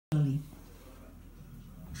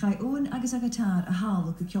Chai Owen agus a guitar a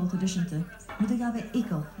hall go ceolta disinte, mu a gabh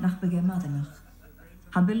ical nach begé madanach.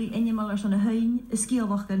 Ha Billy inimal son a hain, a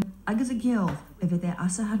scialwachgan, agus a geol a bheit é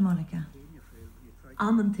as a harmonica.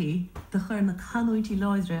 Amantí, de chuir na canúintí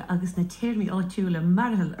láidre agus na tíirmí áitiúla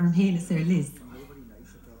marthal ar an héana ar list.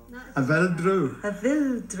 A veldrew. A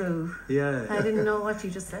vildrew. Yeah. I didn't know what you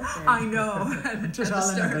just said there. I know. Just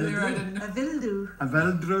Alan, a earlier, I didn't know. A vildu. A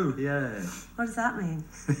veldrew. Yeah. What does that mean?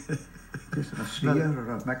 Just a sneer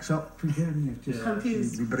or a mix-up again.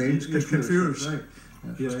 Confused. My brain's He's confused. Right.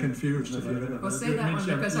 He's confused. If you Well, say that one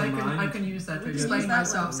because I can use that to explain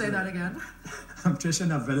myself. Say that again. I'm just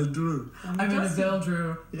in a veldrew. I'm in a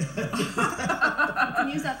Vildrew. Can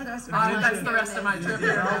you use that for the rest of my That's the rest of my trip.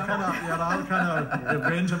 You're all kind of, your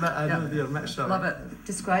brains are you're mixed up. Love it.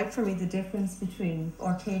 Describe for me the difference between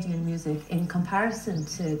Orcadian music in comparison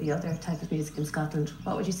to the other type of music in Scotland.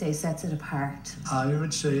 What would you say sets it apart? I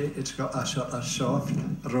would say it's got a sort of soft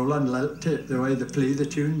roll and lilt to it. The way they play the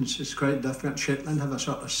tunes is quite different. Shetland have a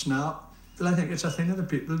sort of snap. But I think it's a thing of the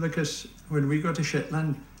people, because when we go to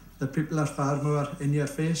Shetland, the people are far more in your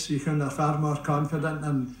face. They're far more confident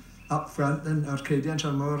and up front, and Orcadians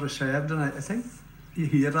are more reserved, and I think you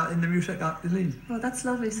hear that in the music actually. Oh, that's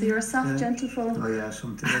lovely. So you're a soft, gentle folk. Oh yeah,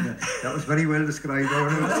 something like that. That was very well described.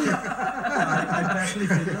 I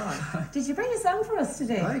definitely feel that. Did you bring a song for us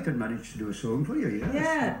today? I could manage to do a song for you, yes.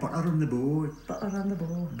 Yeah. Butter on the bow. Butter on the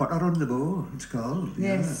bow. Butter on the bow, it's called.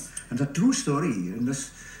 Yes. Yeah. And it's a true story. And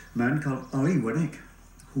this man called Owen Tierney,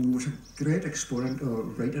 who was a great exponent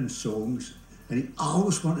of writing songs, and he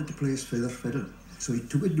always wanted to play his fiddle. So he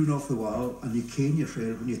took it down off the wall, and you cane your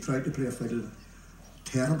fiddle when you try to play a fiddle.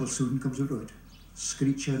 Terrible sound comes out of it.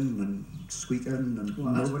 Screeching and squeaking and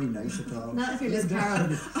nobody nice at all. Not if you're just Carroll.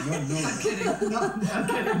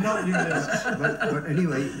 Not you, yes. But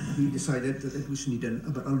anyway, he decided that it was needing a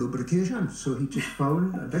bit of lubrication, so he just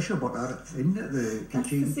found a dish of butter in the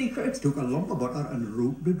kitchen. That's the secret. Took a lump of butter and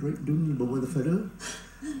roped it right down the bow of the fiddle.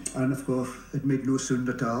 And of course, it made no sound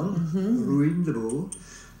at all. Ruined the bow.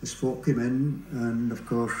 This folk came in, and of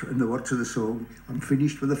course, in the words of the song, I'm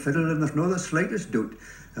finished with the fiddle, and there's no the slightest doubt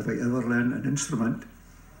if I ever learn an instrument,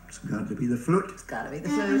 it's got to be the flute. It's got to be the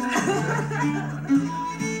flute.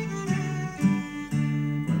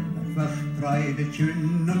 When I first tried a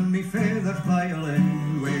tune on me father's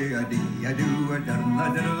violin, way a dee a do a dum a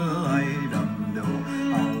diddle I dum do.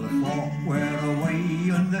 All the folk were away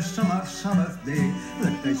on the summer Sabbath day,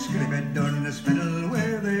 that I scribbled on this fiddle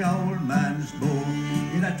with the old man's bow.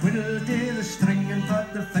 In a twiddle to the string and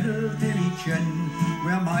put the fiddle to me chin.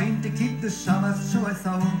 We're mine to keep the Sabbath, so I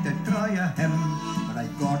thought I'd try a hymn. But I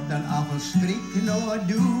got an awful streak, no I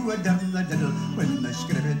do a dum a diddle, when I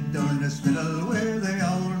scribbled on this fiddle with the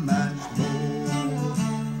old man's bow.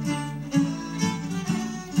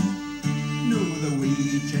 No, the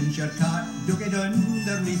wee ginger cat dug it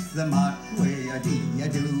underneath the mat, way a dee a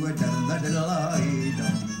do a dum a diddle I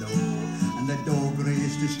dum do. And the dog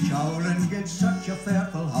raised his jowl and gave such a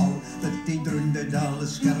fearful howl that he drowned all the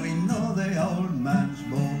skirling of the old man's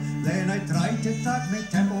bow. Then I tried to tap me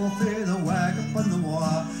tempo for the wag upon the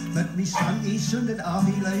wall, but me swanky sounded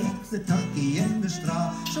awful like the turkey in the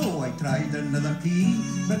straw. So I tried another key,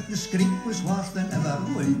 but the squeak was worse than ever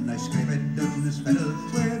when I scraped down this fiddle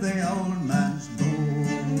with the old man's bow.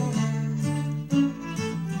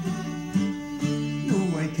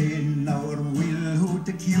 No, I ken our will who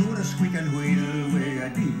to cure a squeaking wheel, where a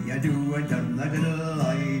dee a do a dum a diddle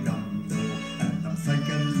I dum do. And I'm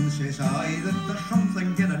thinking, says I, that there's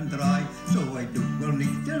something getting dry, so I do will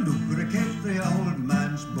need to lubricate the old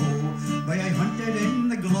man's bow. Why I hunted in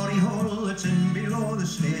the glory hole that's in below the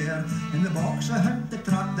stair. In the box I had the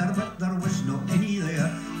tractor, but there was no any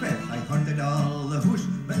there. Well, I hunted all the hoose,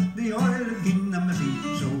 but the oil gin a missing,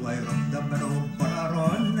 so I rubbed a bit of butter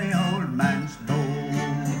on the old man's bow.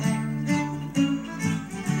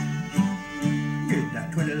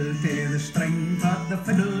 Twiddle to the string, put the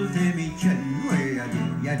fiddle to me chin, way a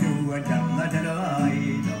do a dum a diddle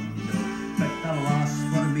I dum do. But alas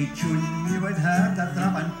for me tune, you had heard a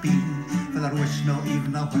drum and peen, for there was no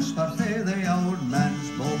even a whisper to the old man's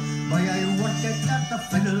bow. Why I worked it at the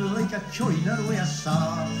fiddle like a joiner with a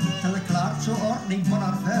saw, till the clerks of Orkney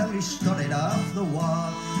bunner fairly studied off the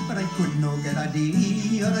wall. But I could no get a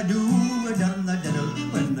dee or a do a dum a diddle,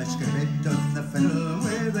 when I scribbled on the fiddle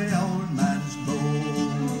with the old man's bow.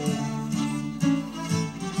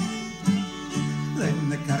 Then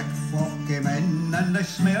the kirk folk came in, and I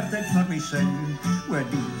smeared it for me sin. Where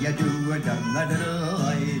do you do a dum a diddle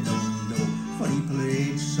I dum do? for he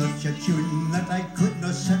played such a tune that I could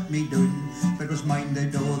not set me down. But was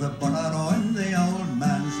minded o' the butter on the old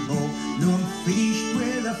man's bow. Now I'm finished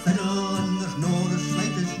with the fiddle and there's no the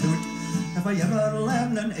slightest doubt. If I ever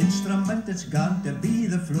learn an instrument, it's going to be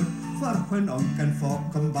the flute. For when Unc and folk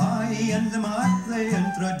come by and they mark the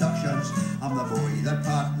introductions, I'm the boy that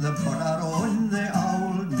part the butter on the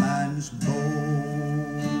old man's bow.